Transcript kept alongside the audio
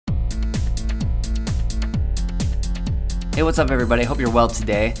Hey, what's up everybody? I hope you're well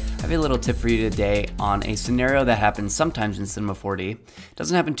today. I have a little tip for you today on a scenario that happens sometimes in Cinema4D. It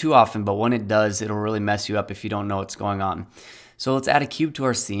doesn't happen too often, but when it does, it'll really mess you up if you don't know what's going on. So let's add a cube to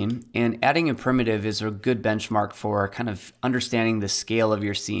our scene, and adding a primitive is a good benchmark for kind of understanding the scale of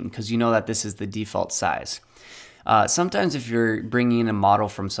your scene, because you know that this is the default size. Sometimes if you're bringing in a model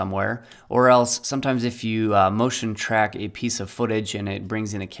from somewhere, or else sometimes if you motion track a piece of footage and it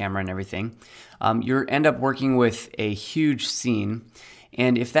brings in a camera and everything, you end up working with a huge scene.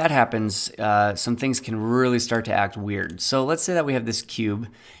 And if that happens, some things can really start to act weird. So let's say that we have this cube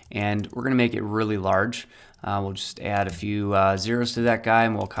and we're going to make it really large. We'll just add a few zeros to that guy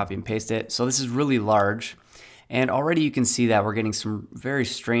and we'll copy and paste it. So this is really large. And already you can see that we're getting some very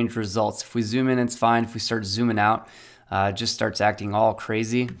strange results. If we zoom in, it's fine. If we start zooming out, it just starts acting all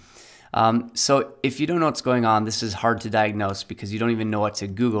crazy. So if you don't know what's going on, this is hard to diagnose because you don't even know what to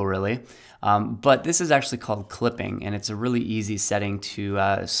Google really. But this is actually called clipping, and it's a really easy setting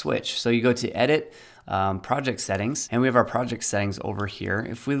to switch. So you go to Edit, Project Settings, and we have our project settings over here.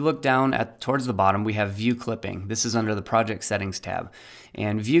 If we look down towards the bottom, we have View Clipping. This is under the Project Settings tab.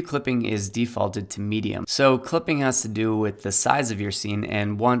 And View Clipping is defaulted to medium. So clipping has to do with the size of your scene,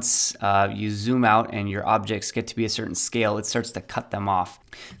 and once you zoom out and your objects get to be a certain scale, it starts to cut them off.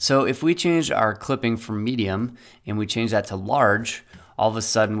 So if we change our clipping from medium and we change that to large, all of a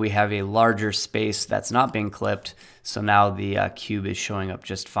sudden we have a larger space that's not being clipped, so now the cube is showing up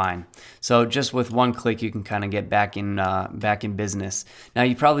just fine. So just with one click you can kind of get back in business. Now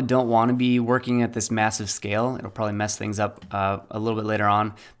you probably don't want to be working at this massive scale. It'll probably mess things up a little bit later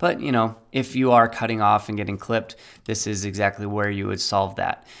on, but you know, if you are cutting off and getting clipped, this is exactly where you would solve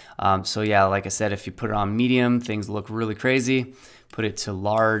that. So yeah, like I said, if you put it on medium, things look really crazy. Put it to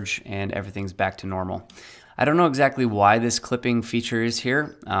large and everything's back to normal. I don't know exactly why this clipping feature is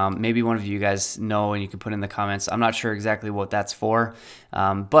here. Maybe one of you guys know and you can put in the comments. I'm not sure exactly what that's for,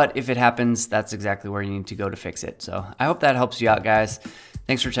 but if it happens, that's exactly where you need to go to fix it. So I hope that helps you out, guys.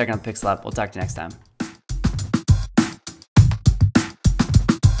 Thanks for checking out the Pixel app. We'll talk to you next time.